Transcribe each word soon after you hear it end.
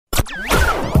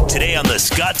Today on The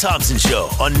Scott Thompson Show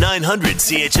on 900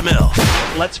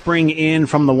 CHML. Let's bring in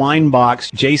from the Wine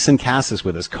Box, Jason Cassis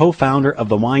with us, co-founder of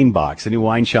the Wine Box, a new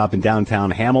wine shop in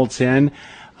downtown Hamilton,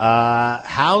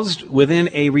 housed within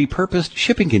a repurposed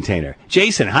shipping container.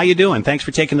 Jason, how you doing? Thanks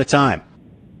for taking the time.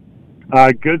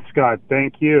 Good, Scott.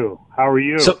 Thank you. How are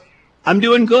you? So, I'm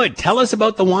doing good. Tell us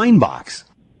about the Wine Box.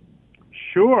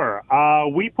 Sure.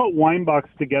 We put Wine Box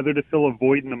together to fill a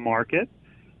void in the market.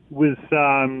 It was,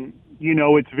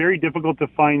 it's very difficult to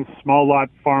find small lot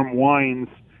farm wines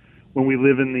when we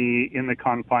live in the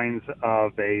confines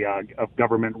of of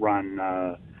government run,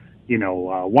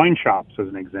 wine shops, as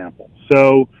an example.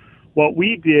 So what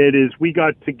we did is we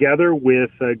got together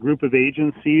with a group of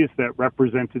agencies that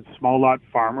represented small lot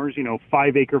farmers,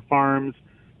 5-acre farms,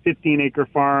 15-acre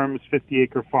farms,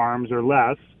 50-acre farms or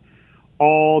less,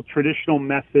 all traditional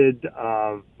method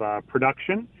of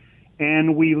production.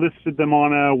 And we listed them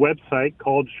on a website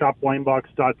called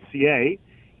shopwinebox.ca.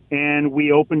 And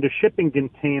we opened a shipping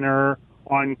container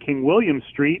on King William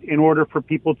Street in order for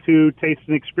people to taste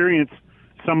and experience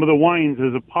some of the wines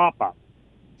as a pop-up.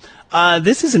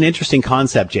 This is an interesting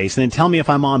concept, Jason, and tell me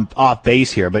if I'm off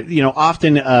base here. But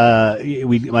often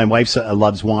my wife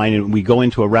loves wine, and we go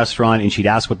into a restaurant, and she'd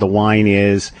ask what the wine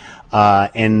is,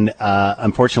 and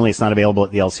unfortunately, it's not available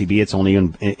at the LCB. It's only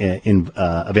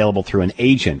available through an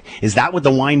agent. Is that what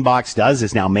the Wine Box does?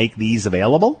 Is now make these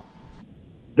available?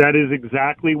 That is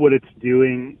exactly what it's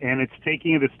doing, and it's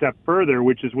taking it a step further,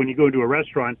 which is when you go to a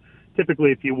restaurant,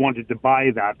 typically if you wanted to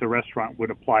buy that, the restaurant would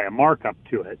apply a markup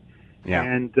to it. Yeah.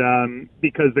 And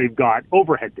because they've got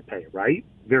overhead to pay, right?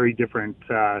 Very different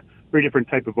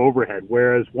type of overhead.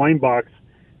 Whereas Wine Box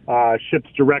ships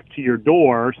direct to your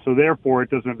door, so therefore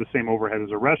it doesn't have the same overhead as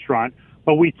a restaurant.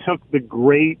 But we took the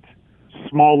great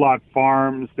small lot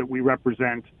farms that we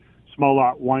represent, small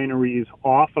lot wineries,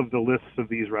 off of the lists of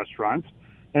these restaurants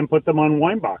and put them on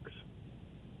Wine Box.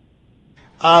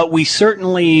 We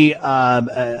certainly,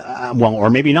 or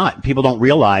maybe not. People don't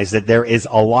realize that there is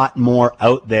a lot more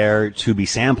out there to be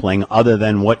sampling other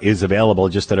than what is available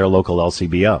just at our local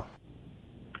LCBO.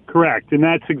 Correct, and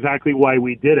that's exactly why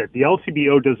we did it. The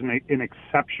LCBO does an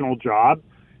exceptional job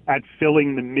at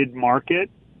filling the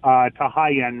mid-market to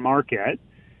high-end market,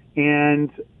 and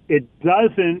it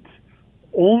doesn't,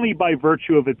 only by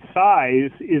virtue of its size,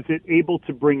 is it able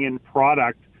to bring in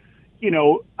product.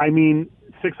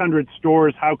 600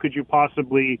 stores, how could you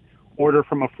possibly order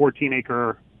from a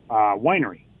 14-acre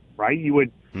winery, right? You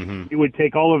would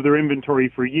take all of their inventory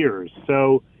for years.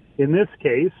 So in this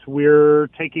case, we're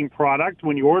taking product.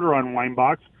 When you order on Wine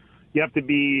Box, you have to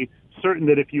be certain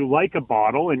that if you like a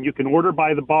bottle, and you can order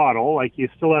by the bottle, like you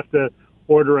still have to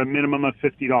order a minimum of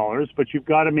 $50, but you've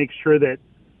got to make sure that,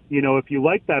 if you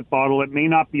like that bottle, it may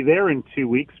not be there in 2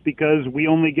 weeks because we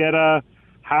only get a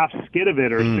half skid of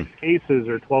it, or 6 cases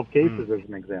or 12 cases as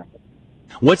an example.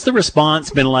 What's the response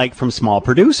been like from small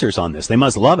producers on this? They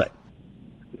must love it.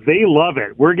 They love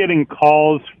it. We're getting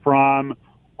calls from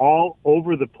all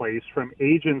over the place from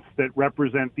agents that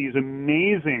represent these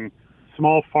amazing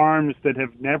small farms that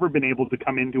have never been able to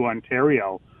come into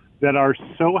Ontario that are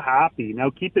so happy. Now,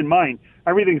 keep in mind,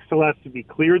 everything still has to be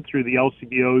cleared through the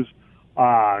LCBO's,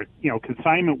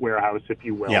 consignment warehouse, if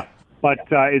you will. Yeah. But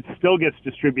it still gets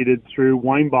distributed through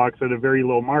Wine Box at a very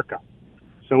low markup.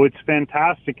 So it's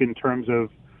fantastic in terms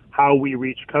of how we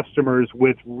reach customers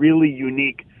with really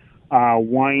unique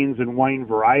wines and wine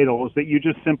varietals that you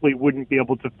just simply wouldn't be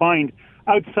able to find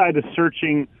outside of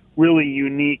searching really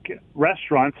unique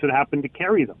restaurants that happen to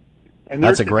carry them. And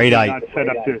that's a great idea.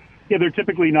 They're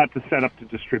typically not set up to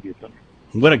distribute them.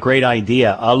 What a great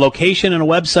idea. A location and a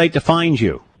website to find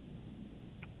you.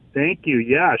 Thank you.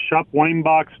 Yeah,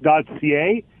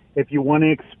 shopwinebox.ca. If you want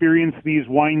to experience these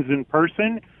wines in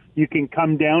person, you can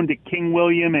come down to King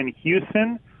William and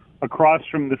Houston across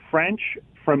from the French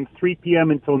from 3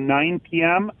 p.m. until 9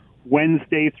 p.m.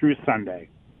 Wednesday through Sunday.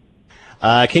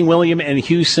 King William and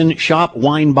Houston,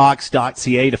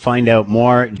 shopwinebox.ca to find out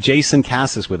more. Jason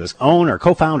Cassis with us,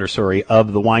 co-founder,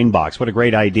 of the Wine Box. What a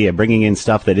great idea, bringing in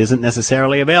stuff that isn't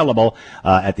necessarily available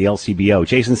at the LCBO.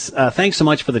 Jason, thanks so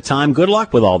much for the time. Good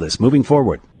luck with all this moving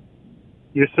forward.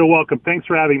 You're so welcome. Thanks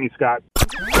for having me, Scott.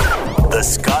 The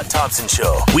Scott Thompson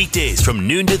Show, weekdays from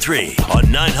noon to 3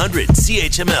 on 900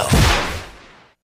 CHML.